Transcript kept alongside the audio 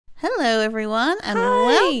Hello, everyone, and Hi.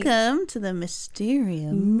 welcome to the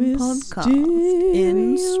Mysterium podcast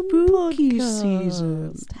in spooky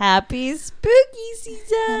season. Happy spooky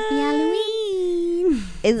season. Happy Halloween!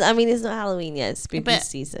 It's not Halloween yet. It's spooky But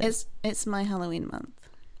season. it's my Halloween month.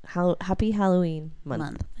 Happy Halloween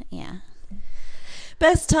month. Yeah.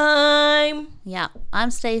 Best time. Yeah.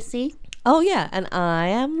 I'm Stacey. Oh yeah, and I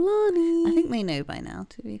am Lonnie. I think they know by now,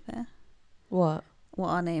 to be fair, What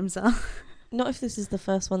our names are. Not if this is the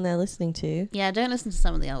first one they're listening to. Yeah, don't listen to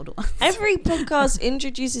some of the older ones. Every podcast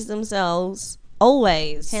introduces themselves.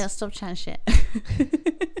 Always. Hey, let's stop chatting shit.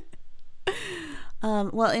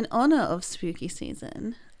 Well, in honor of spooky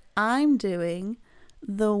season, I'm doing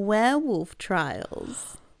the Werewolf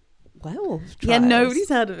Trials. Werewolf trials. Yeah, nobody's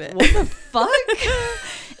heard of it. What the fuck?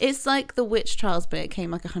 It's like the witch trials, but it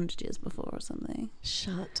came like 100 years before or something.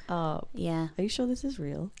 Shut up. Yeah. Are you sure this is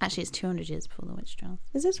real? Actually, it's 200 years before the witch trials.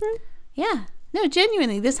 Is this real? Yeah. No,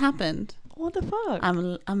 genuinely, this happened. What the fuck?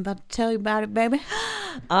 I'm about to tell you about it, baby.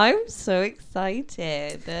 I'm so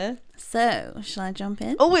excited. So, shall I jump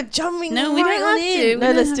in? Oh, we're jumping. No, we right don't have on in. to.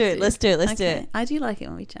 No, let's do it. Let's do it. Let's do it. I do like it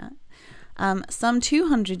when we chat. Some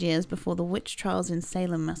 200 years before the witch trials in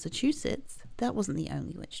Salem, Massachusetts, that wasn't the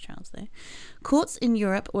only witch trials though, courts in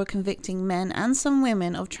Europe were convicting men and some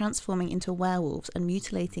women of transforming into werewolves and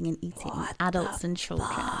mutilating and eating adults and children.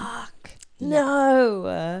 Fuck.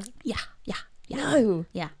 No. Yeah. No.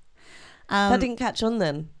 Yeah. That didn't catch on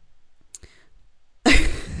then.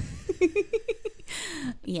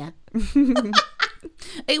 Yeah.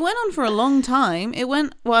 It went on for a long time. I'm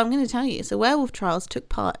going to tell you. So werewolf trials took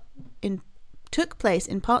place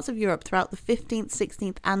in parts of Europe throughout the 15th,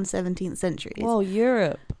 16th and 17th centuries. Whoa,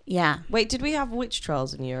 Europe. Yeah. Wait, did we have witch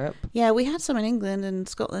trials in Europe? Yeah, we had some in England and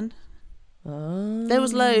Scotland. Oh. There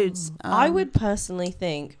was loads. I would personally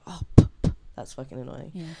think... Oh, that's fucking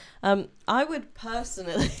annoying. Yeah. I would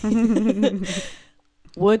personally...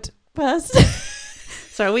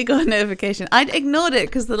 Sorry, we got a notification. I'd ignored it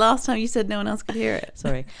because the last time you said no one else could hear it.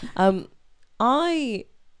 Sorry. I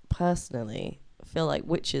personally feel like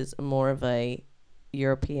witches are more of a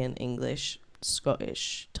European, English,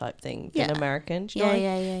 Scottish type thing than American. Do you know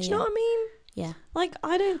what I mean? Yeah. Like,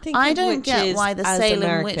 I don't think I of don't get witches why the as Salem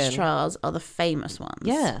American. witch trials are the famous ones.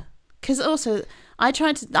 Yeah. Because also, I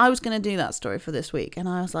was going to do that story for this week, and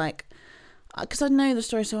I was like, because I know the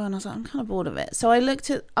story so well, and I was like, I'm kind of bored of it. So I looked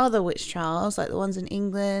at other witch trials, like the ones in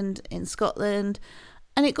England, in Scotland,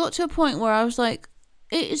 and it got to a point where I was like,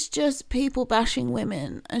 it's just people bashing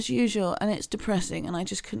women as usual, and it's depressing, and I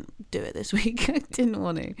just couldn't do it this week. I didn't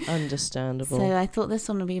want to. Understandable. So I thought this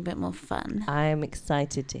one would be a bit more fun. I am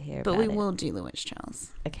excited to hear about it. But we will do the witch trials.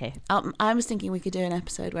 Okay. I was thinking we could do an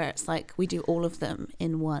episode where it's like we do all of them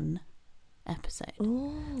in one episode.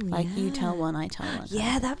 Ooh, like you tell one, I tell one.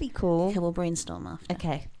 Yeah, that'd be cool. Okay, we'll brainstorm after.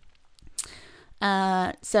 Okay.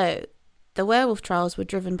 So the werewolf trials were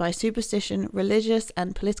driven by superstition, religious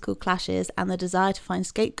and political clashes, and the desire to find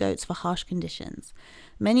scapegoats for harsh conditions.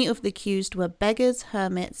 Many of the accused were beggars,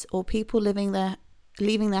 hermits, or people leaving their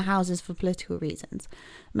houses for political reasons.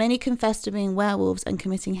 Many confessed to being werewolves and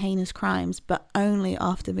committing heinous crimes, but only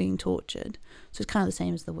after being tortured. So it's kind of the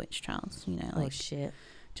same as the witch trials, you know, like, oh shit,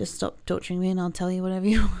 just stop torturing me and I'll tell you whatever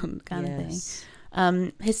you want, kind of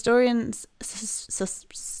thing. Historians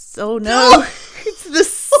oh no, it's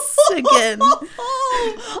the again. I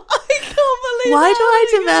can't believe. Why do I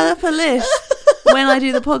develop a lisp when I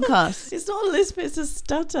do the podcast? It's not a lisp, it's a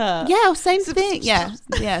stutter. Yeah, same thing. Yeah,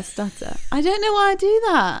 stutter. I don't know why I do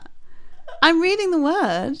that. I'm reading the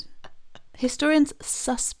word. Historians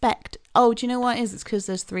suspect. Oh, do you know what it is? It's because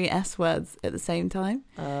there's 3 S words at the same time.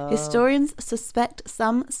 Historians suspect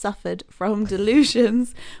some suffered from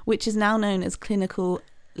delusions, which is now known as clinical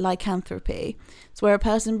lycanthropy. It's where a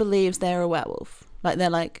person believes they're a werewolf. Like they're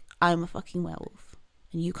like, I'm a fucking werewolf,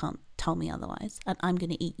 and you can't tell me otherwise, and I'm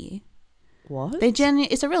gonna eat you. What?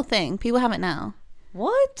 It's a real thing. People have it now.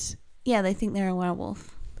 What? Yeah, they think they're a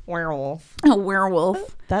werewolf. Werewolf. A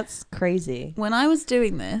werewolf. That's crazy. When I was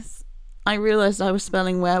doing this, I realised I was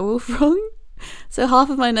spelling werewolf wrong. So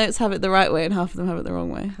half of my notes have it the right way and half of them have it the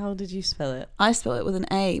wrong way. How did you spell it? I spell it with an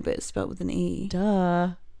A, but it's spelled with an E.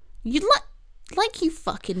 Duh. You like you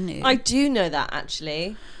fucking knew. I do know that,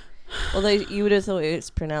 actually. Although you would have thought it's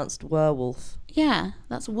pronounced werewolf. Yeah,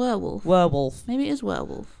 that's werewolf. Werewolf. Maybe it is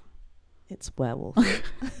werewolf. It's werewolf.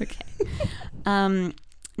 Okay.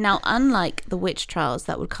 Now, unlike the witch trials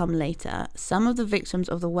that would come later, some of the victims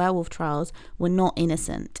of the werewolf trials were not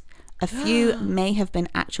innocent. A few may have been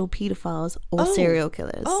actual paedophiles or serial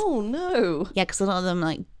killers. Oh, no. Yeah, because a lot of them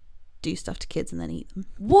like do stuff to kids and then eat them.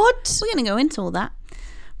 What? We're going to go into all that.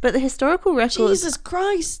 But the historical records... Jesus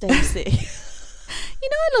Christ, Stacey.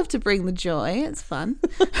 I love to bring the joy. It's fun.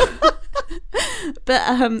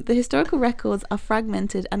 But the historical records are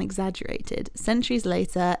fragmented and exaggerated. Centuries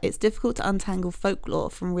later, it's difficult to untangle folklore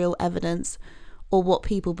from real evidence or what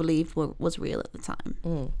people believed was real at the time.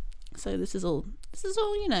 So this is all,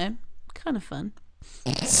 kind of fun.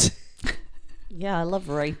 Yeah, I love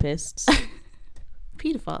rapists.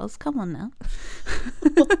 Pedophiles, come on now.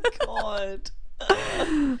 Oh God.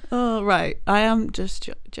 Oh right, I am just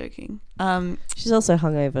joking. She's also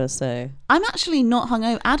hungover, so I'm actually not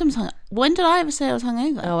hungover. Adam's hungover. When did I ever say I was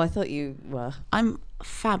hungover? Oh, I thought you were. I'm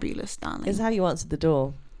fabulous, darling. Is how you answered the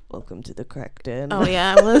door. Welcome to the cracked in. Oh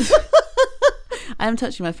yeah, I was. I am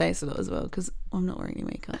touching my face a lot as well because I'm not wearing any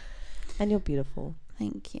makeup. And you're beautiful.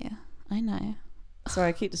 Thank you. I know. Sorry,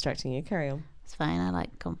 I keep distracting you. Carry on. It's fine. I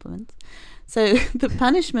like compliments. So the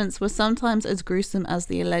punishments were sometimes as gruesome as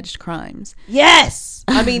the alleged crimes. Yes!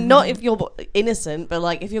 I mean, not if you're innocent, but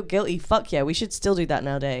like if you're guilty, fuck yeah, we should still do that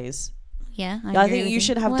nowadays. Yeah, I think you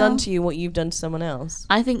should have done to you what you've done to someone else.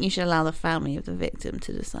 I think you should allow the family of the victim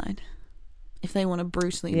to decide if they want to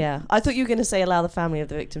brutally. Yeah, I thought you were going to say allow the family of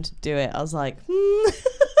the victim to do it. I was like,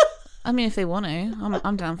 I mean, if they want to,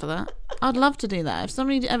 I'm down for that. I'd love to do that. If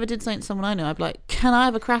somebody ever did something to someone I know, I'd be like, can I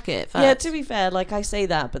have a crack at it first? Yeah, to be fair, like I say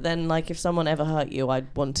that, but then like if someone ever hurt you,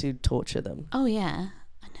 I'd want to torture them. Oh yeah,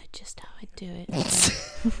 I know just how I'd do it.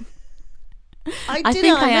 I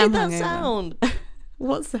think I made that sound.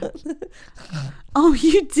 What's that? Oh,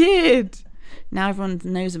 you did. Now everyone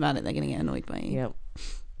knows about it. They're going to get annoyed by you. Yep.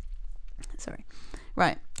 Sorry.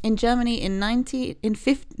 Right. In Germany in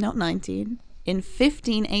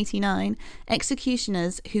 1589,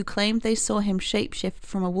 executioners who claimed they saw him shapeshift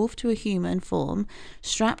from a wolf to a human form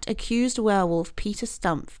strapped accused werewolf Peter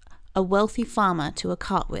Stumpf, a wealthy farmer, to a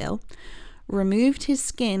cartwheel, removed his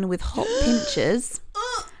skin with hot pincers,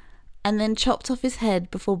 and then chopped off his head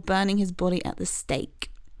before burning his body at the stake.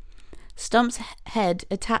 Stump's head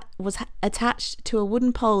was attached to a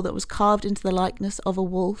wooden pole that was carved into the likeness of a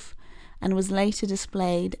wolf and was later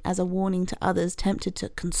displayed as a warning to others tempted to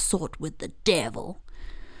consort with the devil.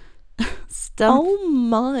 Oh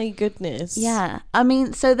my goodness. Yeah. I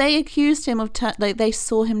mean, so they accused him of they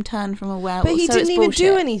saw him turn from a werewolf. But he didn't even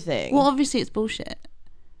do anything. Well, obviously it's bullshit.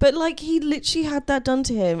 But like he literally had that done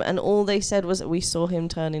to him and all they said was that we saw him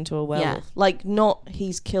turn into a werewolf. Yeah. Like not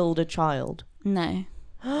he's killed a child. No.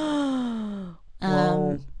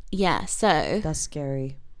 Whoa. Yeah, so that's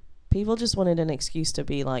scary. People just wanted an excuse to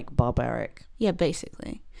be like barbaric. Yeah,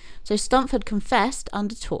 basically. So Stumpf had confessed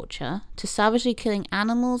under torture to savagely killing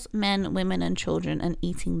animals, men, women and children and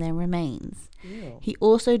eating their remains. Ew. He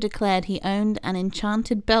also declared he owned an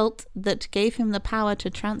enchanted belt that gave him the power to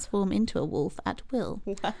transform into a wolf at will.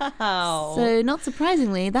 Wow. So not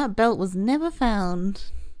surprisingly, that belt was never found.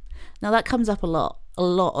 Now that comes up a lot. A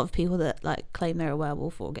lot of people that like claim they're a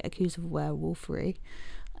werewolf or get accused of werewolfery.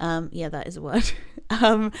 Yeah, that is a word.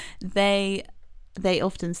 They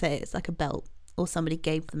often say it's like a belt or somebody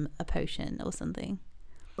gave them a potion or something.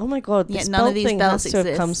 Oh my god! Yeah, none of these belts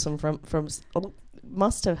exist.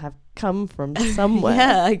 Must have come from somewhere.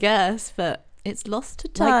 Yeah, I guess, but it's lost to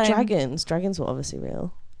time. Like dragons. Dragons were obviously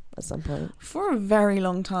real at some point. For a very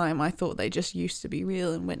long time, I thought they just used to be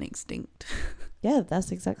real and went extinct. Yeah,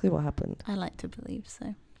 that's exactly what happened. I like to believe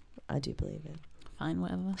so. I do believe it. Fine,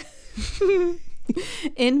 whatever.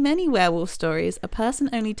 In many werewolf stories, a person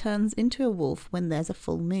only turns into a wolf when there's a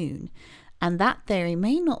full moon. And that theory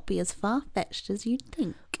may not be as far-fetched as you'd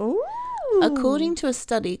think. Ooh. According to a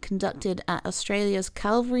study conducted at Australia's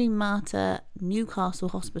Calvary Mater Newcastle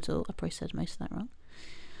Hospital, I probably said most of that wrong,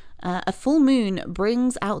 a full moon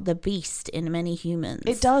brings out the beast in many humans.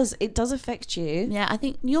 It does affect you. Yeah, I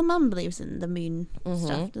think your mum believes in the moon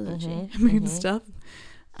stuff, doesn't she? Moon stuff.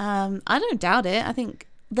 I don't doubt it. I think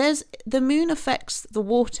the moon affects the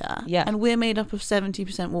water, and we're made up of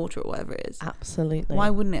 70% water or whatever it is. Absolutely. Why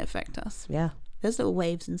wouldn't it affect us? Yeah. There's little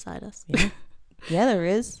waves inside us. Yeah. Yeah, there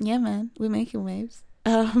is. Yeah, man. We're making waves.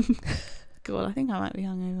 God, I think I might be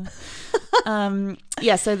hungover.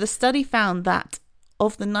 Yeah, so the study found that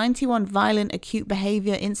of the 91 violent acute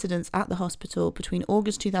behaviour incidents at the hospital between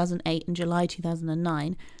August 2008 and July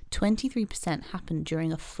 2009, 23% happened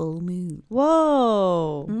during a full moon.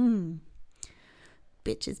 Whoa.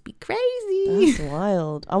 Bitches be crazy. That's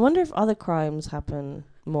wild. I wonder if other crimes happen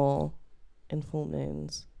more in full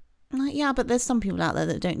moons. Yeah, but there's some people out there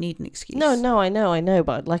that don't need an excuse. No, I know,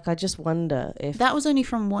 but like I just wonder if that was only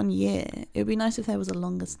from 1 year. It would be nice if there was a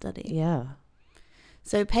longer study. Yeah.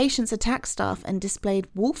 So patients attacked staff and displayed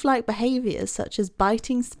wolf-like behaviours such as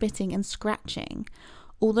biting, spitting and scratching,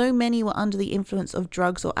 although many were under the influence of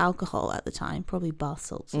drugs or alcohol at the time, probably bath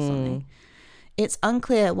salts or something. It's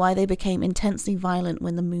unclear why they became intensely violent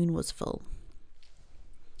when the moon was full.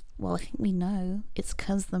 Well, I think we know. It's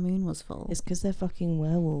because the moon was full. It's because they're fucking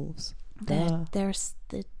werewolves. They're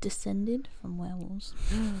descended from werewolves.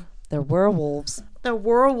 They're werewolves. They're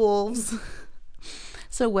werewolves.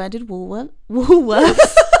 So where did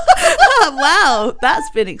Woolworths? Wow, that's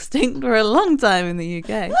been extinct for a long time in the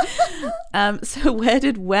UK. So where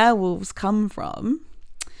did werewolves come from?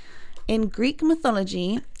 In Greek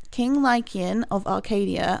mythology, King Lycaon of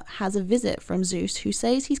Arcadia has a visit from Zeus who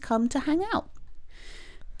says he's come to hang out.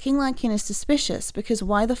 King Lycaon is suspicious because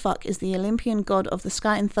why the fuck is the Olympian god of the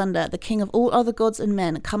sky and thunder, the king of all other gods and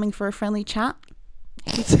men, coming for a friendly chat?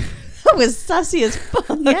 That was sassy as fuck.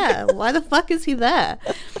 Yeah, why the fuck is he there?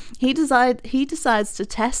 He decides to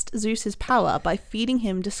test Zeus's power by feeding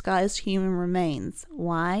him disguised human remains.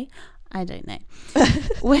 Why? I don't know.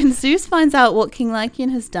 When Zeus finds out what King Lycaon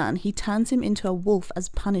has done, he turns him into a wolf as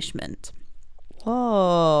punishment.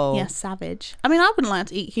 Whoa. Yeah, savage. I mean, I wouldn't like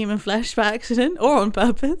to eat human flesh by accident or on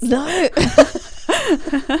purpose. No.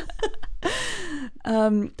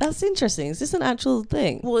 That's interesting. Is this an actual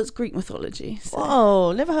thing? Well, it's Greek mythology. So.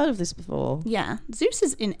 Whoa, never heard of this before. Yeah, Zeus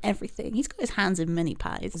is in everything. He's got his hands in many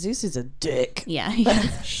pies. Zeus is a dick. Yeah,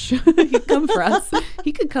 sure. He'd come for us.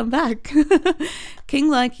 He could come back. King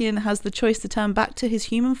Lycaon has the choice to turn back to his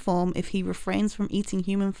human form if he refrains from eating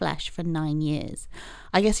human flesh for 9 years.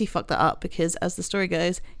 I guess he fucked that up because, as the story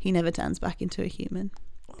goes, he never turns back into a human.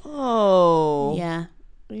 Oh. Yeah.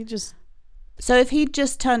 He just... So if he'd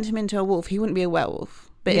just turned him into a wolf, he wouldn't be a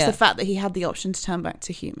werewolf. But it's the fact that he had the option to turn back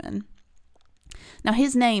to human. Now,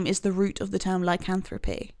 his name is the root of the term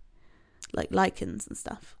lycanthropy, like lichens and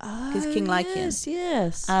stuff. Because King Lycaon.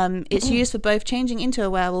 Yes. It's used for both changing into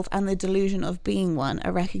a werewolf and the delusion of being one,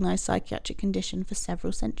 a recognised psychiatric condition for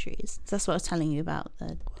several centuries. So that's what I was telling you about the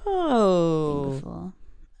thing before.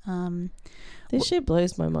 This shit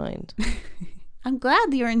blows my mind. I'm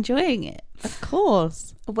glad that you're enjoying it. Of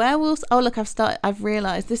course. Werewolves. Oh, look, I've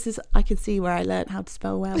realised I can see where I learned how to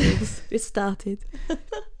spell werewolves. It started.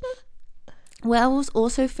 Werewolves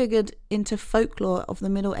also figured into folklore of the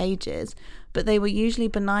Middle Ages, but they were usually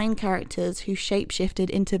benign characters who shapeshifted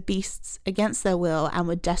into beasts against their will and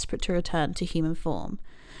were desperate to return to human form.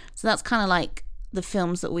 So that's kind of like the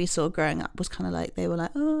films that we saw growing up was kind of like, they were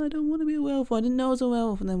like, oh, I don't want to be a werewolf. I didn't know I was a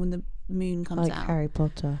werewolf. And then when the moon comes out. Like Harry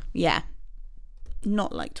Potter. Yeah.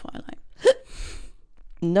 Not like Twilight.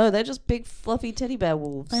 No, they're just big fluffy teddy bear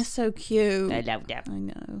wolves. They're so cute. I love them. I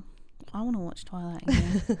know. I want to watch Twilight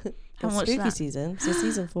again. It's spooky season. So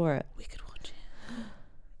season 4. We could watch it.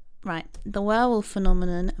 Right. The werewolf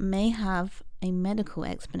phenomenon may have a medical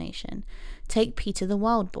explanation. Take Peter the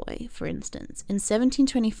Wild Boy, for instance. In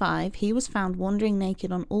 1725, he was found wandering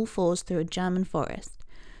naked on all fours through a German forest.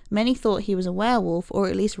 Many thought he was a werewolf, or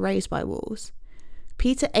at least raised by wolves.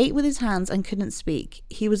 Peter ate with his hands and couldn't speak.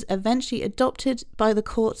 He was eventually adopted by the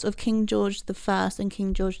courts of King George I and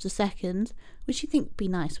King George II, which you think would be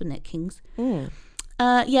nice, wouldn't it, kings?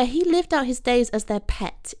 He lived out his days as their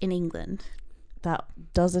pet in England. That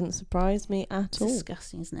doesn't surprise me at all. It's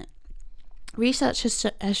disgusting, isn't it? Research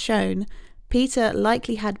has shown Peter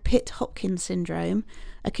likely had Pitt-Hopkins syndrome,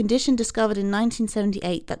 a condition discovered in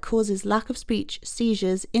 1978 that causes lack of speech,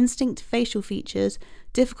 seizures, instinct facial features,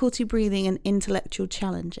 difficulty breathing, and intellectual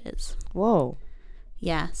challenges. Whoa.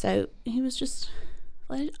 Yeah, so he was just...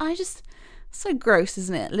 so gross,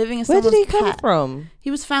 isn't it? Living as Where someone's did he come pet. from?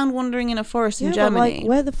 He was found wandering in a forest in But Germany. like,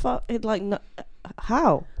 where the fuck...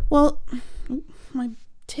 how? Well, my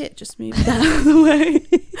tit just moved out of the way.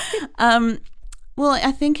 Well,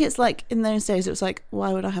 I think it's like in those days, it was like,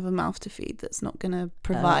 why would I have a mouth to feed that's not going to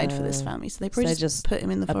provide for this family? So they probably just put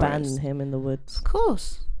him in the forest. Abandon him in the woods. Of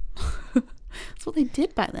course. That's what they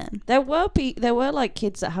did back then. There were like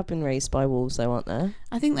kids that have been raised by wolves, though, aren't there?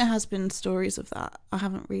 I think there has been stories of that. I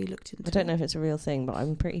haven't really looked into it. I don't know if it's a real thing, but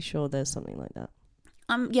I'm pretty sure there's something like that.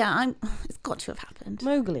 It's got to have happened.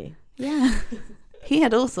 Mowgli. Yeah. He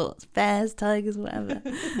had all sorts. Bears, tigers, whatever.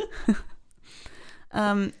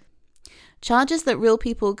 Charges that real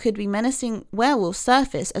people could be menacing werewolves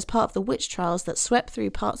surfaced as part of the witch trials that swept through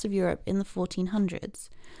parts of Europe in the 1400s.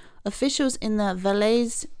 Officials in the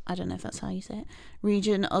Valais, I don't know if that's how you say it,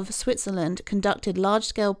 region of Switzerland conducted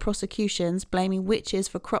large-scale prosecutions blaming witches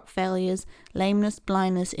for crop failures, lameness,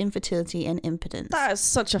 blindness, infertility, and impotence. That is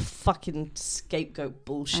such a fucking scapegoat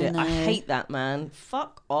bullshit. I hate that, man.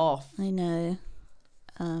 Fuck off. I know.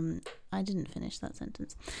 I didn't finish that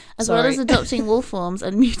sentence. As well as adopting wolf forms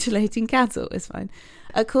and mutilating cattle. It's fine.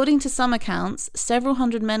 According to some accounts, several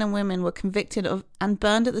hundred men and women were convicted of and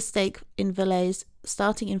burned at the stake in Valais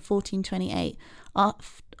starting in 1428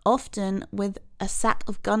 often with a sack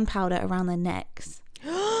of gunpowder around their necks.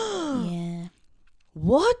 Yeah.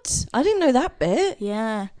 What? I didn't know that bit.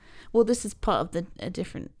 Yeah. Well, this is part of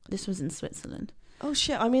this was in Switzerland. Oh,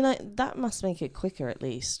 shit. I mean, that must make it quicker at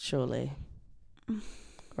least, surely.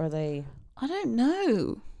 Or are they... I don't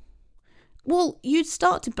know. Well, you'd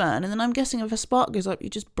start to burn, and then I'm guessing if a spark goes up,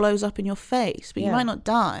 it just blows up in your face, but you might not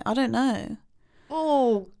die. I don't know.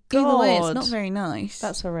 Oh, God. Either way, it's not very nice.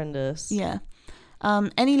 That's horrendous. Yeah.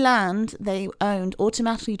 Any land they owned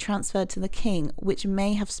automatically transferred to the king, which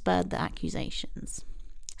may have spurred the accusations.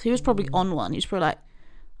 So he was probably on one. He was probably like,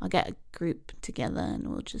 I'll get a group together and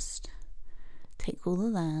we'll just take all the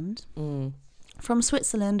land. From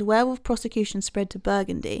Switzerland, werewolf prosecution spread to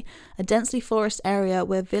Burgundy, a densely forest area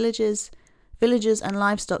where villagers and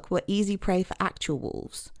livestock were easy prey for actual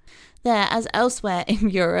wolves. There, as elsewhere in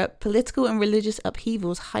Europe, political and religious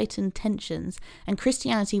upheavals heightened tensions, and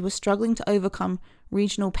Christianity was struggling to overcome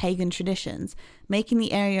regional pagan traditions, making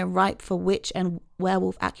the area ripe for witch and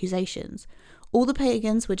werewolf accusations. All the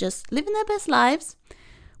pagans were just living their best lives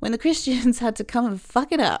when the Christians had to come and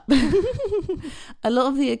fuck it up. A lot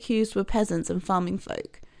of the accused were peasants and farming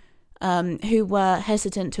folk who were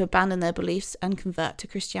hesitant to abandon their beliefs and convert to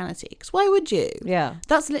Christianity. Because why would you? Yeah.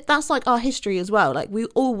 That's like our history as well. Like, we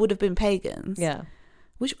all would have been pagans. Yeah.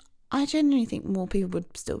 Which I genuinely think more people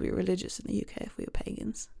would still be religious in the UK if we were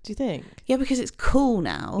pagans. Do you think? Yeah, because it's cool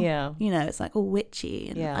now. Yeah. You know, it's like all witchy.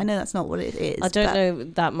 And yeah. I know that's not what it is. I don't know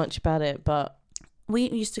that much about it, but we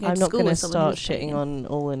used to go I'm to not school going to with someone start shitting on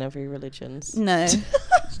all and every religions. No.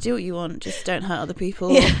 Just do what you want. Just don't hurt other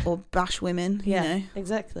people or bash women. You know.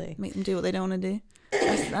 Exactly. Make them do what they don't want to do.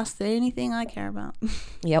 That's the only thing I care about.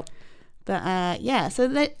 Yep. But yeah, so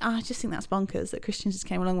I just think that's bonkers that Christians just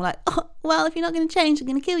came along and were like, oh, well, if you're not going to change, I'm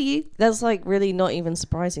going to kill you. That's like really not even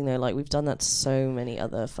surprising though. Like, we've done that to so many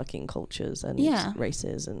other fucking cultures and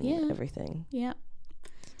races and everything. Yeah.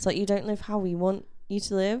 It's like, you don't live how we want you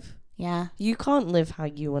to live. Yeah. You can't live how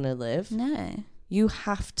you want to live. No. You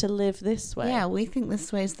have to live this way. Yeah, we think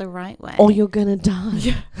this way is the right way. Or you're going to die.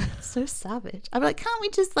 Yeah. So savage. I'm like, can't we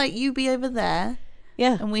just like you be over there?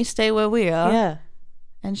 Yeah. And we stay where we are? Yeah.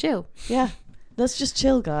 And chill. Yeah. Let's just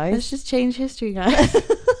chill, guys. Let's just change history, guys.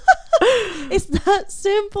 It's that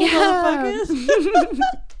simple, motherfuckers.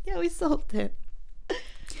 Yeah, we solved it.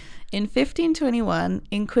 In 1521,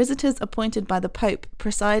 inquisitors appointed by the Pope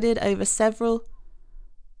presided over several...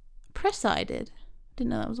 Presided?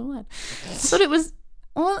 Didn't know that was a word. But it was...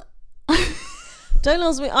 What? Don't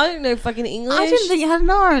ask me. I don't know fucking English. I didn't think it had an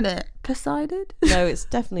R in it. Presided? No, it's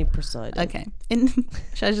definitely presided. Okay.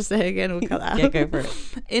 Should I just say it again? We'll cut that out. Yeah, go for it.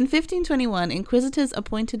 In 1521, inquisitors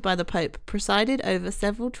appointed by the Pope presided over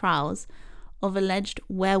several trials of alleged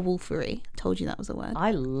werewolfery. Told you that was a word.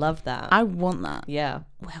 I love that. I want that. Yeah.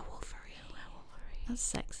 Werewolfery. That's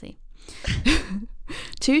sexy.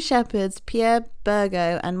 Two shepherds, Pierre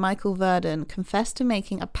Burgot and Michael Verdon, confessed to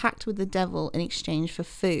making a pact with the devil in exchange for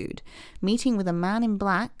food, meeting with a man in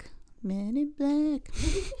black. Man in black.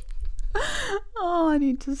 Oh, I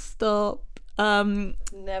need to stop.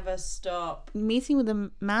 Never stop. Meeting with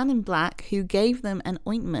a man in black who gave them an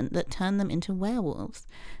ointment that turned them into werewolves,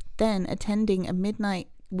 then attending a midnight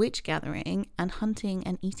witch gathering and hunting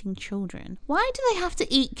and eating children. Why do they have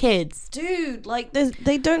to eat kids? Dude, like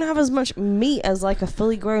they don't have as much meat as like a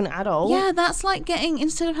fully grown adult. Yeah, that's like getting,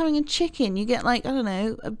 instead of having a chicken, you get like, I don't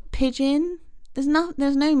know, a pigeon. There's no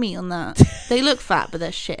meat on that. They look fat, but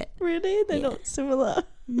they're shit. Really? They're not similar.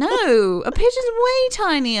 No, a pigeon's way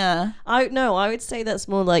tinier. I would say that's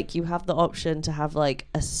more like you have the option to have like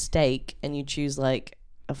a steak and you choose like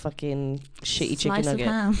a fucking shitty Slice chicken nugget.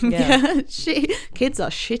 Of ham. Yeah. Kids are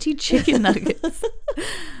shitty chicken nuggets.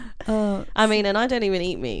 I mean, and I don't even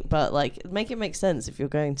eat meat, but like, make it make sense if you're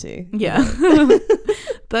going to. Yeah.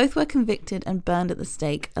 Both were convicted and burned at the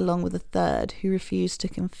stake, along with a third who refused to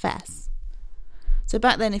confess. So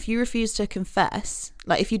back then, if you refused to confess,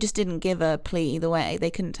 like if you just didn't give a plea either way, they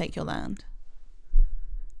couldn't take your land.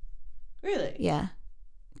 Really? Yeah.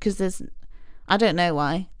 Because I don't know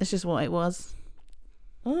why. It's just what it was.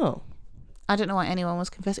 Oh. I don't know why anyone was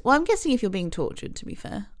confessing. Well, I'm guessing if you're being tortured, to be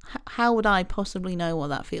fair. How would I possibly know what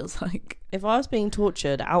that feels like? If I was being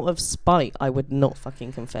tortured out of spite, I would not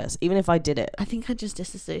fucking confess, even if I did it. I think I'd just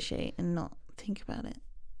disassociate and not think about it.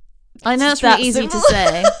 I know it's really easy to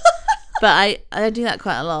say, but I do that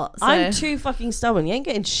quite a lot. So. I'm too fucking stubborn. You ain't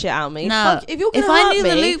getting shit out of me. No. Fuck, if you're gonna if I hurt knew me,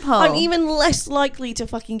 the loophole, I'm even less likely to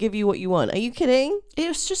fucking give you what you want. Are you kidding? It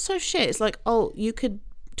was just so shit. It's like, oh, you could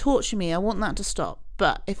torture me. I want that to stop.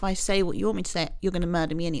 But if I say what you want me to say, you're going to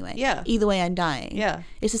murder me anyway. Yeah. Either way, I'm dying. Yeah.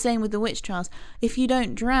 It's the same with the witch trials. If you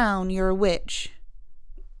don't drown, you're a witch.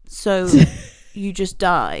 So you just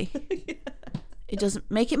die. It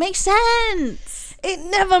doesn't make sense. It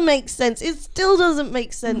never makes sense. It still doesn't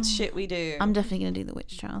make sense. Shit we do. I'm definitely going to do the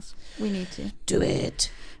witch trials. We need to. Do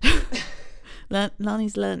it.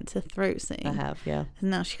 Lani's learnt to throat sing. I have, yeah. And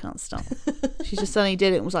now she can't stop. She just suddenly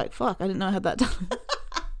did it and was like, fuck, I didn't know I had that done.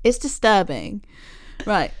 It's disturbing.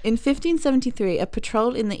 Right. In 1573, a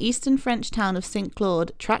patrol in the eastern French town of St.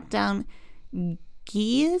 Claude tracked down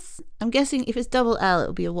Gilles. I'm guessing if it's double L,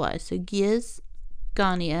 it'll be a Y. So Gilles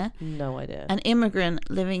Garnier. No idea. An immigrant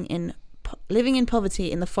living in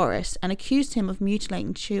poverty in the forest, and accused him of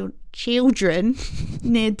mutilating children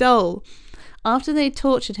near Dole. After they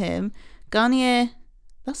tortured him, Garnier,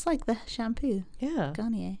 that's like the shampoo. Yeah.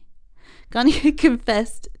 Garnier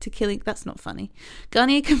confessed to killing, that's not funny.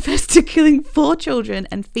 Garnier confessed to killing 4 children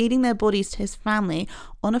and feeding their bodies to his family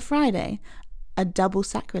on a Friday, a double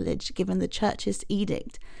sacrilege given the church's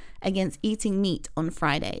edict against eating meat on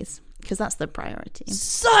Fridays, because that's the priority.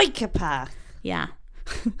 Psychopath. Yeah.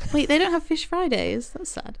 Wait, they don't have Fish Fridays?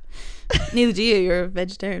 That's sad. Neither do you. You're a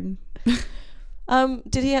vegetarian.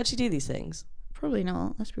 Did he actually do these things? Probably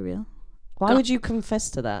not. Let's be real. Why would you confess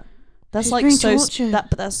to that? That's She's like being so tortured.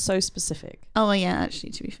 but that's so specific. Oh, well, yeah, actually,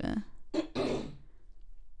 to be fair.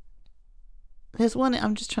 There's one,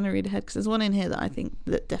 I'm just trying to read ahead because there's one in here that I think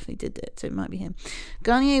that definitely did it, so it might be him.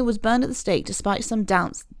 Garnier was burned at the stake despite some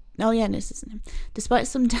doubts. Oh, yeah, no, this isn't him. Despite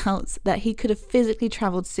some doubts that he could have physically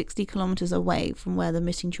travelled 60 kilometres away from where the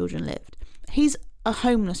missing children lived. He's a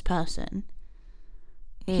homeless person.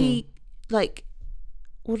 He, like,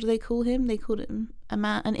 what do they call him? They called him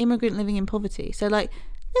an immigrant living in poverty. So, like,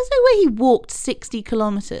 there's no way he walked 60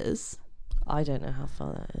 kilometres. I don't know how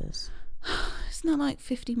far that is. It's not like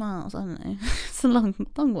 50 miles. I don't know. It's a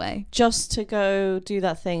long way. Just to go do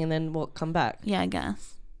that thing and then what? Come back? Yeah, I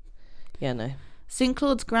guess. Yeah, no. St.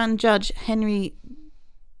 Claude's Grand Judge Henry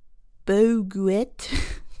Boguet.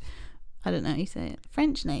 I don't know how you say it.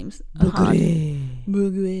 French names. Boguet.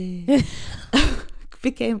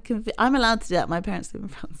 I'm allowed to do that. My parents live in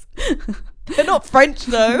France. They're not French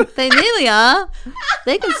though. They nearly are.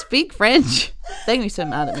 They can speak French. They're gonna be so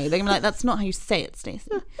mad at me. They're gonna be like, "That's not how you say it, Stacey."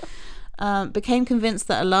 Became convinced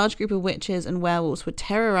that a large group of witches and werewolves were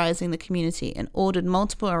terrorizing the community and ordered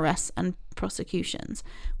multiple arrests and prosecutions,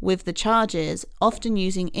 with the charges often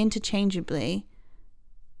used interchangeably,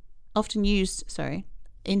 and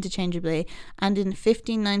in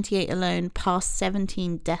 1598 alone passed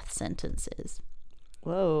 17 death sentences.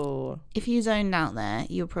 Whoa. If you zoned out there,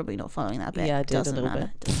 you're probably not following that bit. Yeah, I did Doesn't a little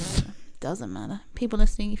matter. bit. Doesn't matter. People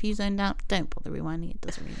listening, if you zoned out, don't bother rewinding. It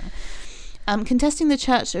doesn't really matter. Contesting the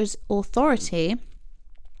church's authority,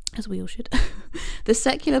 as we all should, the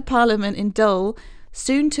secular parliament in Dole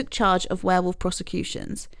soon took charge of werewolf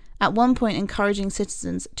prosecutions, at one point encouraging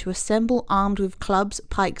citizens to assemble armed with clubs,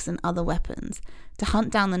 pikes and other weapons to hunt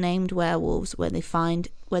down the named werewolves where they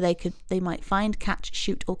might find, catch,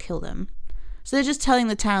 shoot or kill them. So they're just telling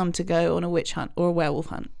the town to go on a witch hunt or a werewolf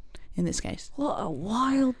hunt in this case. What a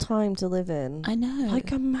wild time to live in. I know.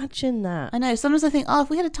 Like, imagine that. I know. Sometimes I think,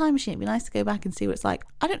 if we had a time machine, it'd be nice to go back and see what it's like.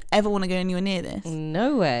 I don't ever want to go anywhere near this.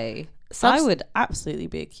 No way. I would absolutely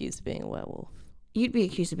be accused of being a werewolf. You'd be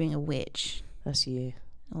accused of being a witch. That's you.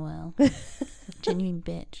 Well, genuine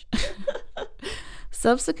bitch.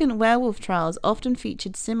 Subsequent werewolf trials often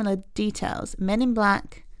featured similar details. Men in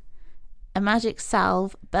black, a magic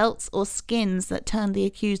salve, belts or skins that turned the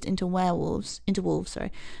accused into wolves,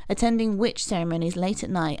 attending witch ceremonies late at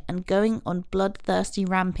night and going on bloodthirsty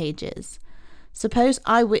rampages. Supposed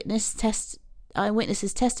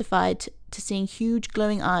eyewitnesses testified to seeing huge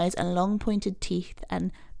glowing eyes and long pointed teeth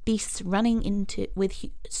and beasts running with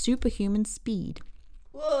superhuman speed.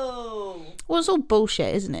 Whoa. Well, it's all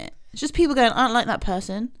bullshit, isn't it? It's just people going, I don't like that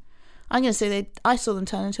person. I'm going to say I saw them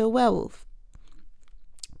turn into a werewolf.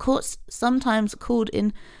 Courts sometimes called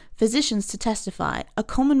in physicians to testify. A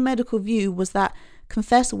common medical view was that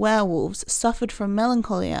confessed werewolves suffered from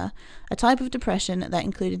melancholia, a type of depression that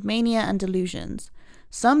included mania and delusions.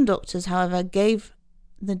 Some doctors, however, gave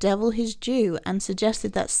the devil his due and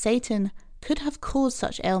suggested that Satan could have caused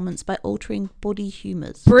such ailments by altering body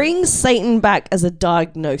humours. Bring Satan back as a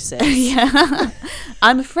diagnosis. Yeah.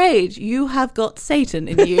 I'm afraid you have got Satan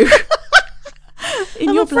in you.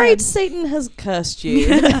 I'm afraid Satan has cursed you.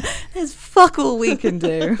 Yeah, there's fuck all we can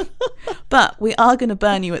do. But we are going to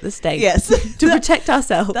burn you at the stake. Yes. To protect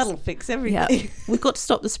ourselves. That'll fix everything. Yeah. We've got to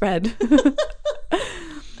stop the spread.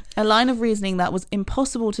 A line of reasoning that was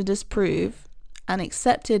impossible to disprove and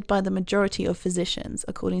accepted by the majority of physicians,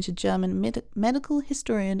 according to German medical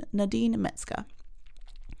historian Nadine Metzger.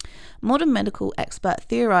 Modern medical expert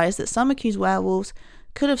theorized that some accused werewolves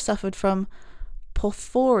could have suffered from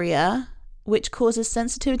porphyria, which causes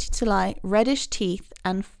sensitivity to light, reddish teeth,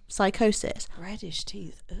 and psychosis. Reddish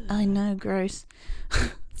teeth. Ugh. I know, gross.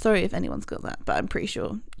 Sorry if anyone's got that, but I'm pretty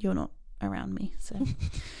sure you're not around me, so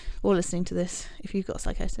or listening to this if you've got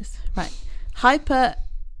psychosis. Right.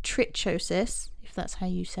 Hypertrichosis, if that's how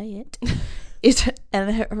you say it, is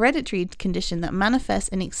a hereditary condition that manifests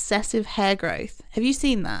in excessive hair growth. Have you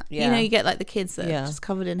seen that? Yeah. You know, you get like the kids that are just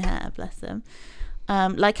covered in hair, bless them.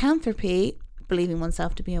 Lycanthropy, believing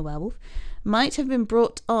oneself to be a werewolf, might have been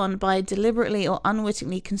brought on by deliberately or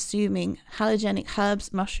unwittingly consuming halogenic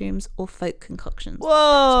herbs, mushrooms, or folk concoctions.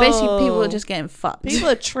 Whoa. So basically people were just getting fucked. People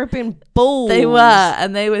are tripping balls. They were,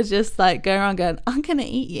 and they were just like going around going, I'm going to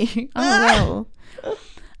eat you. I'm a werewolf.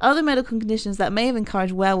 Other medical conditions that may have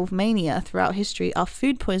encouraged werewolf mania throughout history are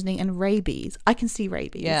food poisoning and rabies. I can see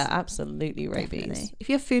rabies. Yeah, absolutely rabies. Definitely. If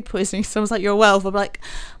you have food poisoning, someone's like, you're a werewolf. I'm like,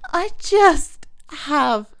 I just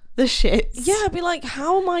have the shits. Yeah, I'd be like,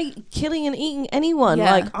 how am I killing and eating anyone?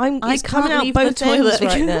 Yeah. Like, it's coming out both ends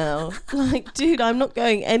right now. Like, dude, I'm not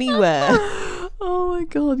going anywhere. Oh my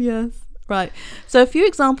God, yes. Right. So a few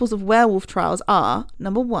examples of werewolf trials are,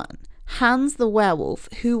 number 1, Hans the werewolf,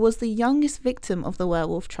 who was the youngest victim of the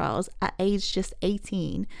werewolf trials at age just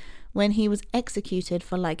 18 when he was executed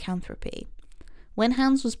for lycanthropy. When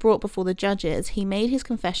Hans was brought before the judges, he made his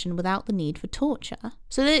confession without the need for torture.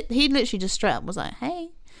 So he literally just straight up was like, hey.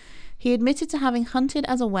 He admitted to having hunted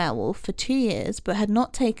as a werewolf for 2 years but had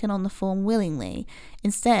not taken on the form willingly.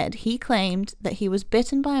 Instead, he claimed that he was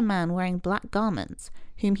bitten by a man wearing black garments,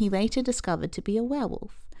 whom he later discovered to be a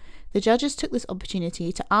werewolf. The judges took this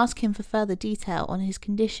opportunity to ask him for further detail on his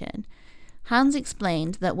condition. Hans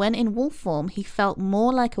explained that when in wolf form he felt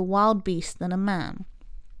more like a wild beast than a man,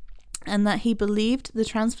 and that he believed the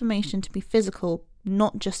transformation to be physical,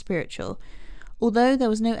 not just spiritual. Although there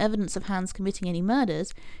was no evidence of Hans committing any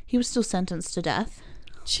murders, he was still sentenced to death.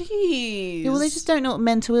 Jeez. Yeah, well, they just don't know what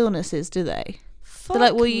mental illness is, do they? Fuck They're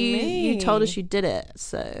like, well, me. you told us you did it,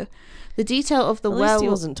 so... The detail of the At werewolf... least he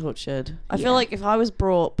wasn't tortured. I feel like if I was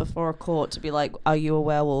brought before a court to be like, are you a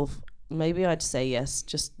werewolf? Maybe I'd say yes,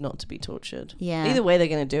 just not to be tortured. Yeah. Either way, they're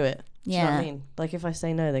going to do it. Do you know what Yeah. I mean? Like, if I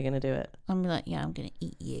say no, they're going to do it. I'm like, yeah, I'm going to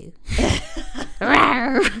eat you.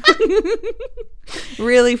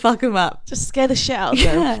 Really fuck him up. Just scare the shit out of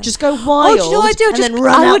them. Yeah. Just go wild. Do you know what I do? And then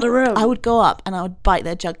run out the room. I would go up and I would bite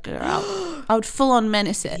their jugular out. I would full on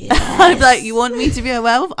menace it. Yes. I'd be like, you want me to be a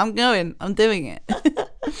werewolf? I'm going. I'm doing it.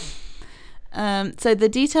 So the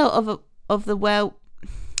detail of the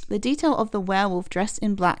werewolf dressed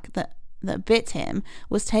in black that bit him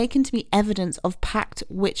was taken to be evidence of packed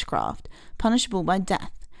witchcraft, punishable by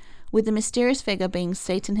death, with the mysterious figure being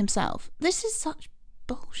Satan himself. This is such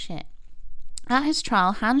bullshit. At his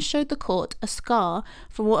trial, Hans showed the court a scar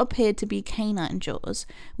from what appeared to be canine jaws,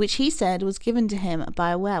 which he said was given to him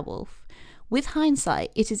by a werewolf. With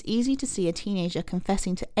hindsight, it is easy to see a teenager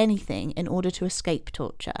confessing to anything in order to escape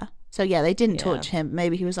torture. So yeah, they didn't torture him.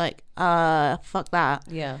 Maybe he was like, fuck that.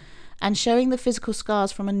 Yeah. And showing the physical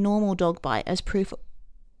scars from a normal dog bite as proof,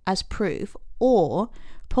 or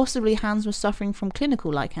possibly Hans was suffering from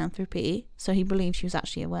clinical lycanthropy, so he believed she was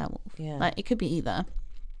actually a werewolf. Yeah. Like, it could be either.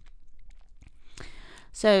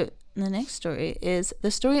 So the next story is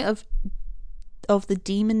the story of the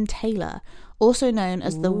demon Taylor, also known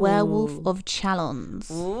as the werewolf of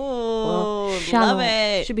Chalons. Ooh, Chalon. love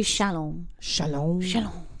it. Should be Chalon. Shalom.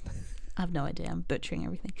 Chalon. I have no idea. I'm butchering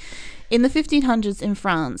everything. In the 1500s in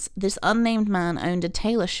France, this unnamed man owned a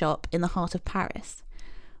tailor shop in the heart of Paris.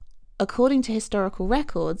 According to historical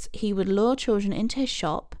records, he would lure children into his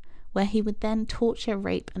shop, where he would then torture,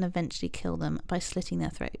 rape, and eventually kill them by slitting their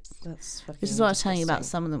throats. This is what I was telling you about.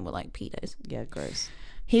 Some of them were like pedos. Yeah, gross.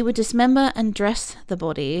 He would dismember and dress the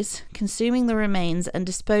bodies, consuming the remains and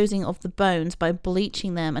disposing of the bones by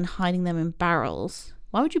bleaching them and hiding them in barrels.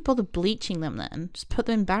 Why would you bother bleaching them then? Just put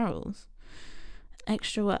them in barrels.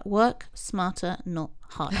 Extra work, smarter, not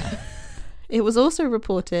harder. It was also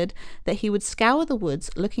reported that he would scour the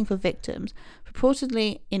woods looking for victims,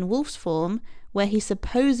 purportedly in wolf's form, where he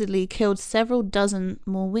supposedly killed several dozen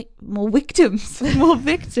more victims. More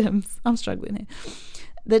victims. I'm struggling here.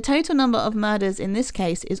 The total number of murders in this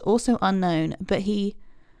case is also unknown, but he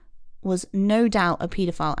was no doubt a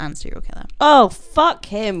paedophile and serial killer. Oh, fuck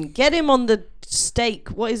him. Get him on the stake.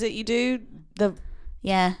 What is it you do?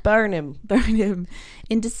 Yeah. Burn him. Burn him.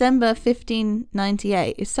 In December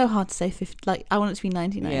 1598, it's so hard to say, I want it to be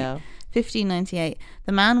 1998. Yeah. 1598,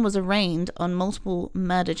 the man was arraigned on multiple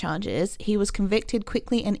murder charges. He was convicted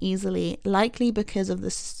quickly and easily, likely because of the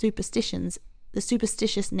superstitious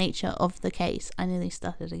nature of the case. I nearly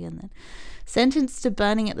stuttered again then. Sentenced to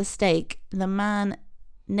burning at the stake, the man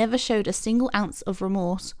never showed a single ounce of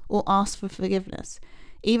remorse or asked for forgiveness.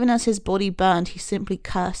 Even as his body burned, he simply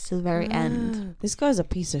cursed to the very end. This guy's a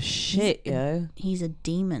piece of shit, yo. He's a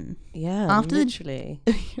demon. Yeah, literally.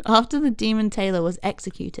 After the demon Taylor was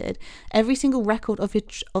executed, every single record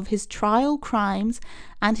of his trial, crimes,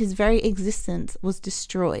 and his very existence was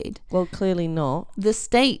destroyed. Well, clearly not. The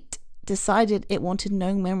state decided it wanted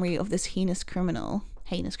no memory of this heinous criminal.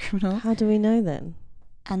 How do we know then?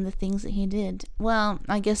 And the things that he did. Well,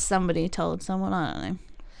 I guess somebody told someone, I don't know.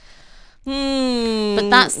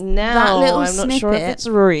 But that little I'm snippet, not sure if it's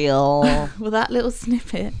real. well, that little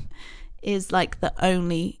snippet is like the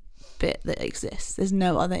only bit that exists. There's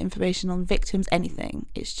no other information on victims, anything.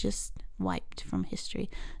 It's just wiped from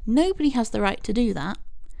history. Nobody has the right to do that,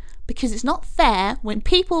 because it's not fair when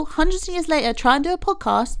people hundreds of years later try and do a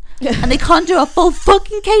podcast and they can't do a full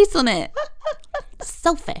fucking case on it.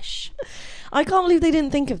 Selfish. I can't believe they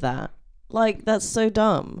didn't think of that. Like, that's so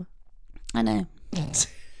dumb. I know.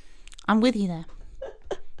 I'm with you there.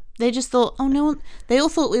 They just thought, oh no, they all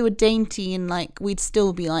thought we were dainty and like we'd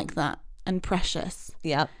still be like that and precious.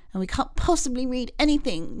 Yeah. And we can't possibly read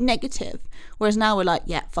anything negative. Whereas now we're like,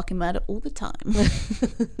 yeah, fucking murder all the time.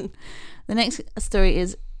 The next story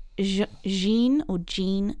is Jean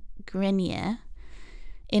Grenier.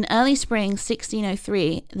 In early spring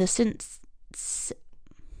 1603, the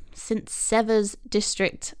Saint-Severs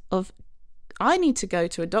district of... I need to go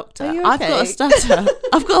to a doctor. Are you I've okay? got a stutter.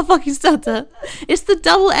 I've got a fucking stutter. It's the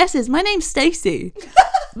double S's. My name's Stacey.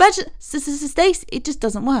 Imagine Stacey. It just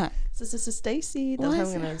doesn't work. Stacey. That's how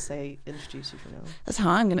I'm going to introduce you for now. That's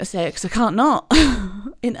how I'm going to say it, because I can't not.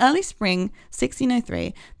 In early spring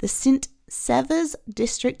 1603, the Saint-Severs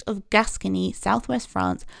district of Gascony, southwest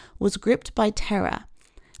France, was gripped by terror.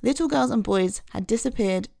 Little girls and boys had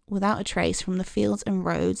disappeared without a trace from the fields and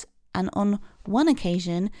roads, and on one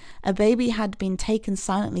occasion, a baby had been taken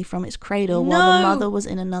silently from its cradle while the mother was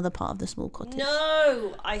in another part of the small cottage.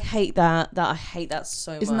 No! I hate that. I hate that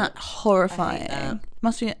so much. Isn't that horrifying? I hate that.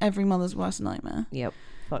 Must be every mother's worst nightmare. Yep.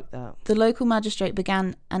 Fuck that. The local magistrate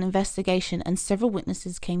began an investigation and several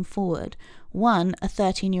witnesses came forward. One, a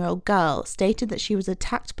 13-year-old girl, stated that she was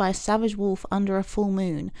attacked by a savage wolf under a full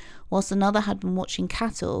moon, whilst another had been watching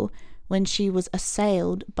cattle when she was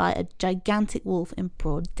assailed by a gigantic wolf in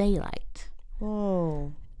broad daylight.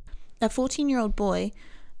 Whoa. A 14-year-old boy,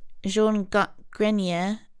 Jean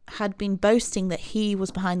Grenier, had been boasting that he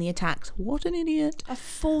was behind the attacks. What an idiot. A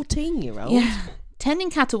 14-year-old? Yeah.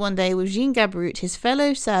 Tending cattle one day with Jean Gabrut, his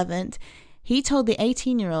fellow servant, he told the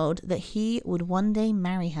 18-year-old that he would one day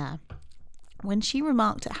marry her. When she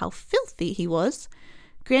remarked at how filthy he was,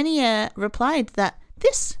 Grenier replied that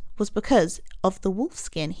this was because of the wolf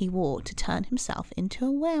skin he wore to turn himself into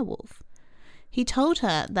a werewolf. He told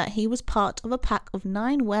her that he was part of a pack of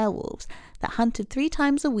 9 werewolves that hunted 3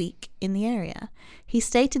 times a week in the area. He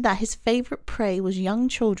stated that his favourite prey was young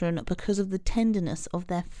children because of the tenderness of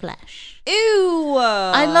their flesh. Ew!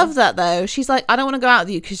 I love that though. She's like, I don't want to go out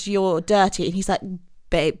with you because you're dirty. And he's like,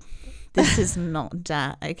 babe, this is not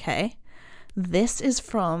dirt, okay? This is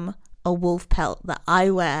from a wolf pelt that I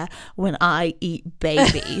wear when I eat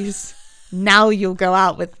babies. Now you'll go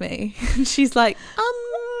out with me. She's like,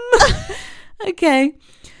 okay.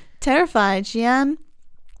 Terrified, Jeanne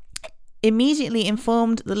immediately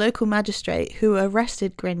informed the local magistrate, who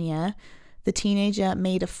arrested Grenier. The teenager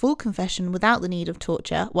made a full confession without the need of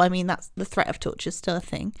torture. Well, I mean, that's the threat of torture is still a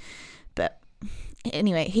thing. But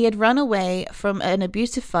anyway, he had run away from an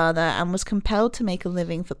abusive father and was compelled to make a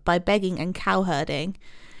living by begging and cowherding.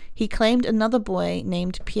 He claimed another boy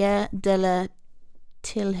named Pierre de la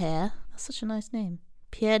Tillière, that's such a nice name,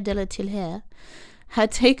 Pierre de la Tillière,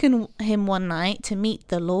 had taken him one night to meet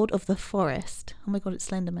the Lord of the Forest. Oh my god, it's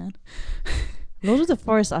Slender Man. Lord of the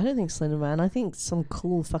Forest, I don't think Slender Man. I think some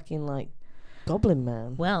cool fucking like Goblin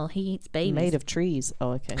Man. Well, he eats babies. Made of trees.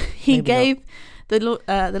 Oh, okay. He gave the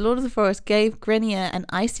Lord of the Forest gave Grenier an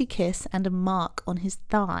icy kiss and a mark on his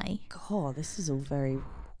thigh. God, this is all very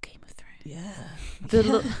Game of Thrones.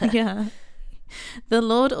 Yeah. Yeah. The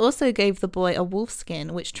Lord also gave the boy a wolf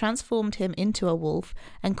skin, which transformed him into a wolf,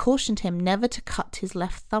 and cautioned him never to cut his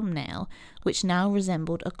left thumbnail, which now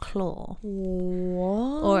resembled a claw.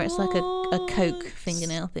 What? Or it's like a Coke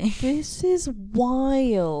fingernail thing. This is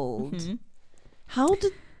wild. Mm-hmm. How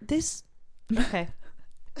did this... Okay.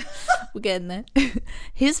 We're getting there.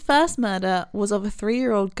 His first murder was of a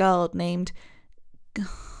 3-year-old girl named...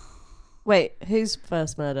 Wait, whose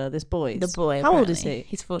first murder? This boy's? The boy. How old is apparently. he?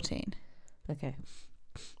 He's 14. Okay.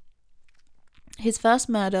 His first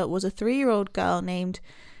murder was a 3-year-old girl named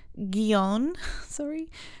Guillaume,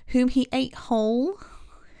 whom he ate whole.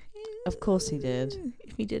 Of course he did.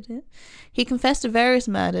 If he did it. He confessed to various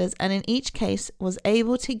murders and in each case was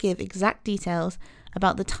able to give exact details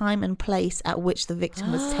about the time and place at which the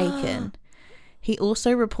victim was taken. He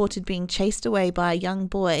also reported being chased away by a young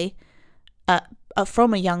boy,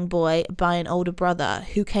 from a young boy by an older brother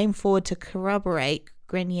who came forward to corroborate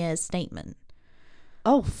Grenier's statement.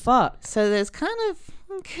 Oh, fuck. So there's kind of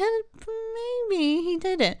maybe he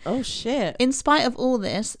did it. Oh, shit. In spite of all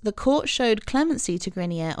this, the court showed clemency to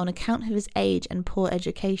Grenier on account of his age and poor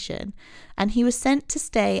education, and he was sent to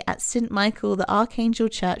stay at St. Michael the Archangel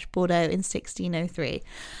Church, Bordeaux in 1603.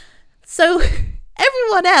 So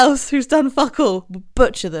everyone else who's done fuck all will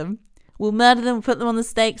butcher them, will murder them, put them on the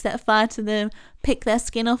stake, set fire to them, pick their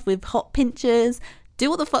skin off with hot pinchers, do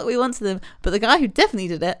what the fuck we want to them. But the guy who definitely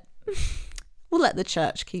did it, we'll let the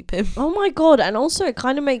church keep him. Oh my god. And also it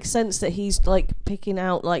kind of makes sense that he's like picking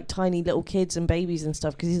out like tiny little kids and babies and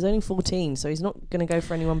stuff because he's only 14, so he's not going to go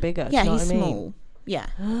for anyone bigger. Yeah, you know he's what I mean? small. Yeah.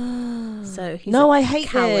 So he's I hate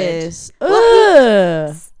coward. this.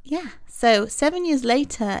 Well, yeah. So 7 years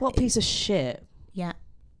later. What piece of shit. Yeah.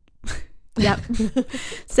 Yep.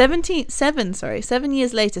 7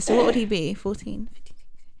 years later. So what would he be? 14, 15,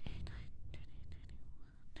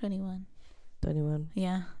 21. 21.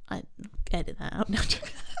 Yeah, I edit that out. No,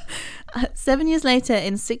 7 years later,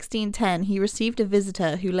 in 1610, he received a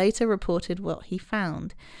visitor who later reported what he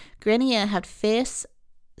found. Grenier had fierce,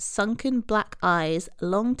 sunken black eyes,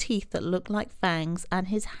 long teeth that looked like fangs, and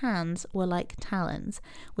his hands were like talons,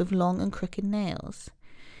 with long and crooked nails.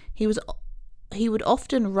 He would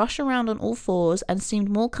often rush around on all fours and seemed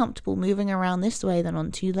more comfortable moving around this way than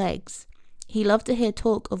on two legs. He loved to hear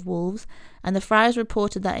talk of wolves, and the friars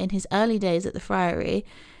reported that in his early days at the friary,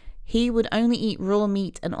 he would only eat raw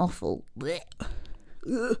meat and offal.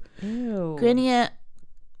 Grenier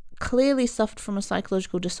clearly suffered from a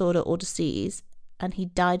psychological disorder or disease, and he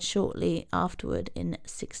died shortly afterward in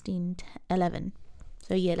 1611.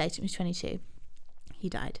 So a year later, he was 22. He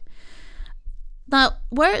died. Now,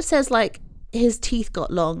 where it says, like, his teeth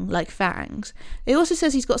got long, like fangs, it also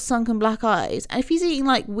says he's got sunken black eyes. And if he's eating,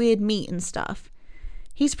 like, weird meat and stuff,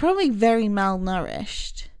 he's probably very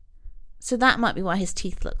malnourished. So that might be why his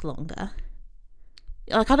teeth look longer.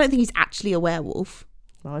 Like, I don't think he's actually a werewolf.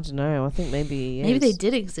 I don't know. I think maybe he is. Maybe they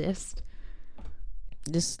did exist.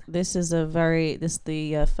 This is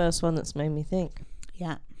the first one that's made me think.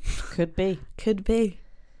 Yeah. Could be. Could be.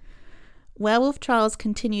 Werewolf trials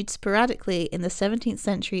continued sporadically in the 17th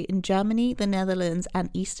century in Germany, the Netherlands, and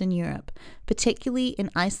Eastern Europe, particularly in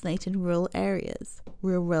isolated rural areas.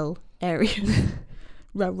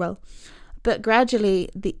 But gradually,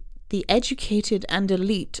 the educated and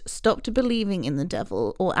elite stopped believing in the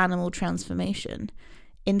devil or animal transformation.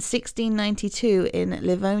 In 1692, in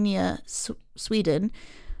Livonia, Sweden,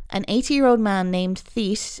 an 80-year-old man named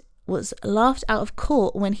Thies was laughed out of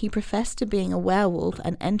court when he professed to being a werewolf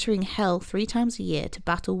and entering hell 3 times a year to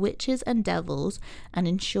battle witches and devils and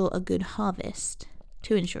ensure a good harvest.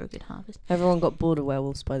 Everyone got bored of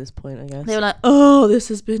werewolves by this point, I guess. They were like, oh, this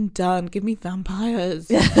has been done. Give me vampires.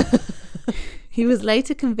 He was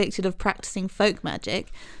later convicted of practicing folk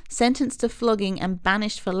magic, sentenced to flogging and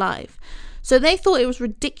banished for life. So they thought it was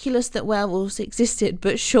ridiculous that werewolves existed,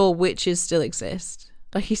 but sure, witches still exist.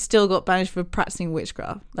 Like, he still got banished for practicing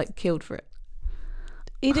witchcraft, like killed for it.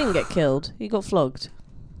 He didn't get killed. He got flogged.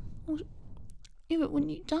 Yeah, but when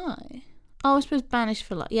you die... Oh, I suppose banished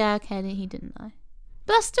for life. Yeah, okay, he didn't die.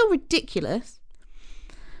 But that's still ridiculous.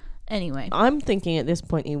 Anyway. I'm thinking at this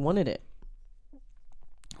point he wanted it.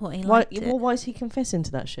 What, he liked it? Well, why is he confessing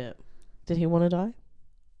to that shit? Did he want to die?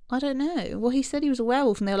 I don't know. Well, he said he was a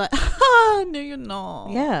werewolf and they were like, ah, no, you're not.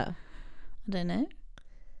 Yeah. I don't know.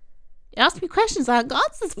 You asked me questions I got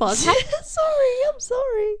answers for. Okay? I'm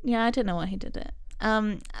sorry. Yeah, I don't know why he did it.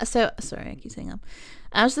 Sorry, I keep saying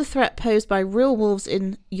As the threat posed by real wolves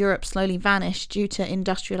in Europe slowly vanished due to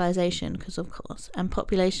industrialization, because of course, and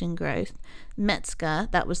population growth, Metzger,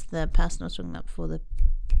 that was the person I was talking about before,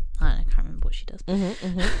 I can't remember what she does.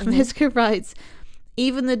 Metzger writes,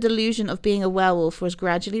 even the delusion of being a werewolf was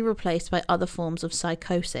gradually replaced by other forms of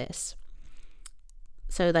psychosis.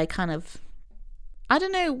 So they kind of... I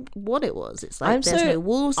don't know what it was. It's like there's no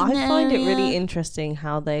wolves in there. I find it really interesting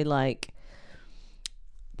how they were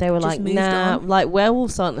just like, nah, on. Like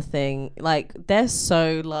werewolves aren't a thing. Like they're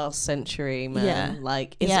so last century, man. Yeah.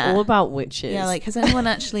 Like it's all about witches. Yeah, like has anyone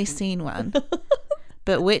actually seen one?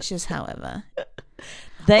 But witches, however,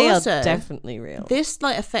 they also, are definitely real. This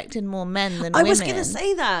like affected more men than women. I was gonna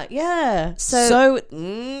say that, yeah. So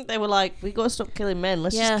they were like, we gotta stop killing men.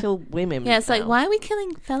 Let's just kill women. Yeah, it's like, why are we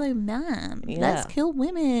killing fellow man? Yeah. Let's kill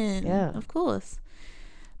women. Yeah, of course.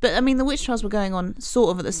 But I mean, the witch trials were going on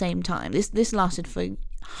sort of at the same time. This lasted for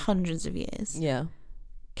hundreds of years. Yeah.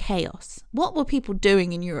 Chaos. What were people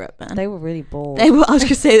doing in Europe, man? They were really bored. I was going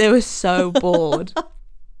to say they were so bored.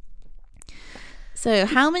 So,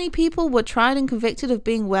 how many people were tried and convicted of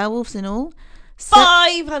being werewolves in all?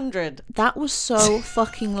 500. That was so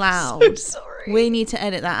fucking loud. So sorry. We need to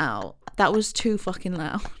edit that out. That was too fucking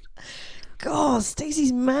loud. God,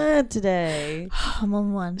 Stacey's mad today. I'm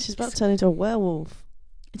on one. She's about to turn into a werewolf.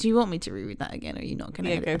 Do you want me to reread that again, or are you not going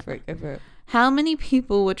to? Yeah, go for it. How many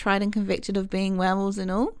people were tried and convicted of being werewolves in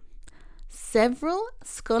all? Several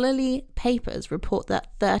scholarly papers report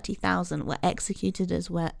that 30,000 were executed as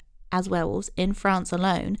werewolves in France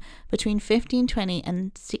alone between 1520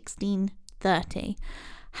 and 1630.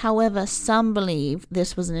 However, some believe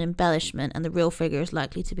this was an embellishment and the real figure is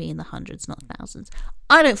likely to be in the hundreds, not thousands.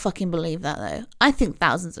 I don't fucking believe that, though. I think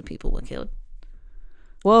thousands of people were killed.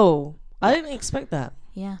 Whoa. I didn't expect that.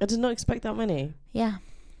 Yeah. I did not expect that many. Yeah.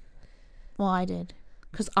 Well, I did.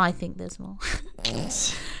 Because I think there's more.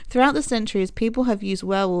 Throughout the centuries, people have used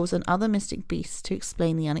werewolves and other mystic beasts to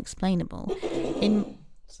explain the unexplainable.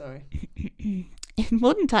 In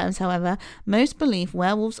modern times, however, most believe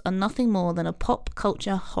werewolves are nothing more than a pop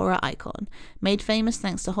culture horror icon, made famous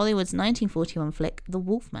thanks to Hollywood's 1941 flick, The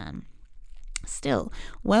Wolfman. Still,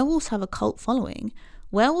 werewolves have a cult following.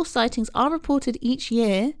 Werewolf sightings are reported each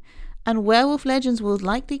year, and werewolf legends will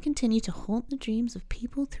likely continue to haunt the dreams of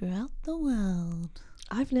people throughout the world.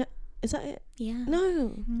 Is that it? Yeah.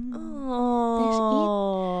 No.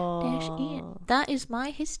 Oh. There's it. That is my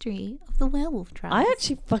history of the werewolf trials. I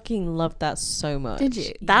actually fucking loved that so much. Did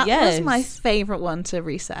you? That was my favourite one to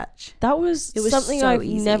research. It was something so I've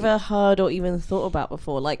easy. never heard or even thought about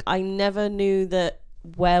before. Like, I never knew that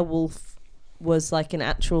werewolf was like an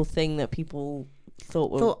actual thing that people thought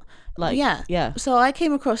were like. Yeah. So I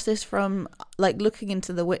came across this from like looking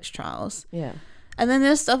into the witch trials. Yeah. And then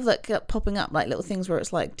there's stuff that kept popping up, like little things where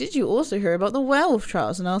it's like, did you also hear about the werewolf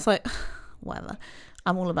trials? And I was like, whatever.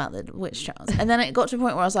 I'm all about the witch trials. And then it got to a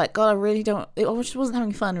point where I was like, God, I really don't. I just wasn't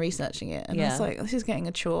having fun researching it. And I was like, this is getting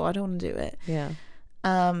a chore. I don't want to do it. Yeah.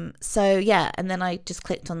 So yeah, and then I just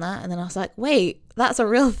clicked on that, and then I was like, wait, that's a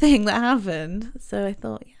real thing that happened. So I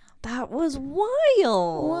thought, yeah, that was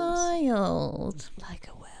wild. Like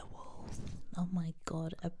a werewolf. Oh my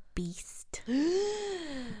God, a beast.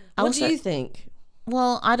 What do you think?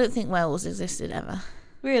 Well, I don't think werewolves existed ever.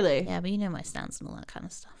 Really? Yeah, but you know my stance and all that kind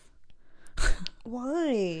of stuff.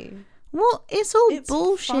 Why? Well, it's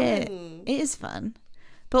bullshit. Fun. It is fun.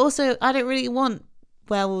 But also, I don't really want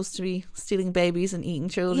werewolves to be stealing babies and eating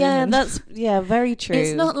children. Yeah, that's very true.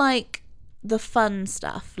 It's not like the fun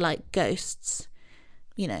stuff, like ghosts.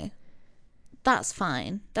 You know, that's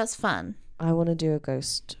fine. That's fun. I want to do a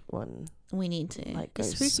ghost one. We need to. Like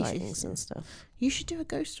ghost sightings and stuff. You should do a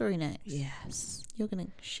ghost story next. Yes. You're going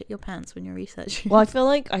to shit your pants when you're researching. Well, I feel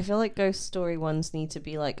like ghost story ones need to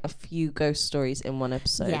be like a few ghost stories in one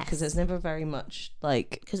episode. Yes. Because there's never very much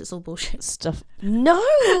like... Because it's all bullshit. Stuff. No!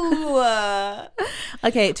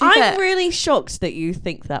 Okay, to be fair, I'm really shocked that you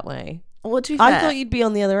think that way. Well, to be fair, I thought you'd be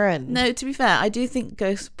on the other end. No, to be fair, I do think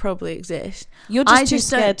ghosts probably exist. You're just too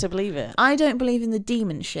scared to believe it. I don't believe in the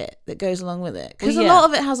demon shit that goes along with it. Because Well, a yeah. lot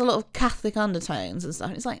of it has a lot of Catholic undertones and stuff.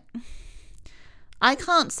 And it's like, I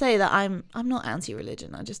can't say that I'm not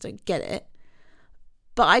anti-religion. I just don't get it.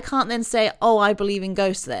 But I can't then say, oh, I believe in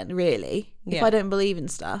ghosts then, really, if I don't believe in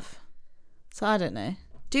stuff. So I don't know.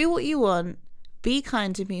 Do what you want. Be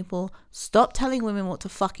kind to people. Stop telling women what to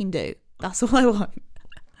fucking do. That's all I want.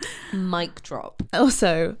 Mic drop.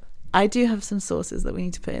 Also, I do have some sources that we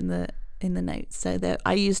need to put in the notes. So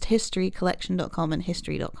I used historycollection.com and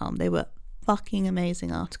history.com. They were fucking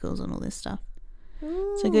amazing articles on all this stuff.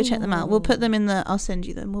 Ooh. So go check them out. We'll put them I'll send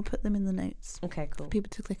you them. We'll put them in the notes. Okay, cool. For people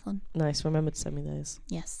to click on. Nice. Remember to send me those.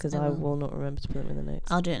 Yes. Because I will not remember to put them in the notes.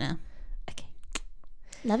 I'll do it now. Okay.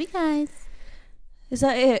 Love you guys. Is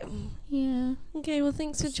that it? Yeah. Okay, well,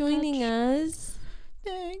 thanks for joining us.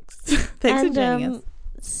 Thanks. Thanks for joining us.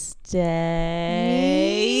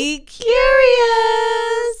 Stay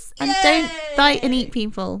curious. And don't bite and eat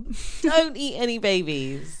people. Don't eat any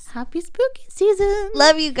babies. Happy spooky season.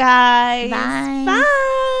 Love you guys. Bye.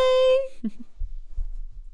 Bye.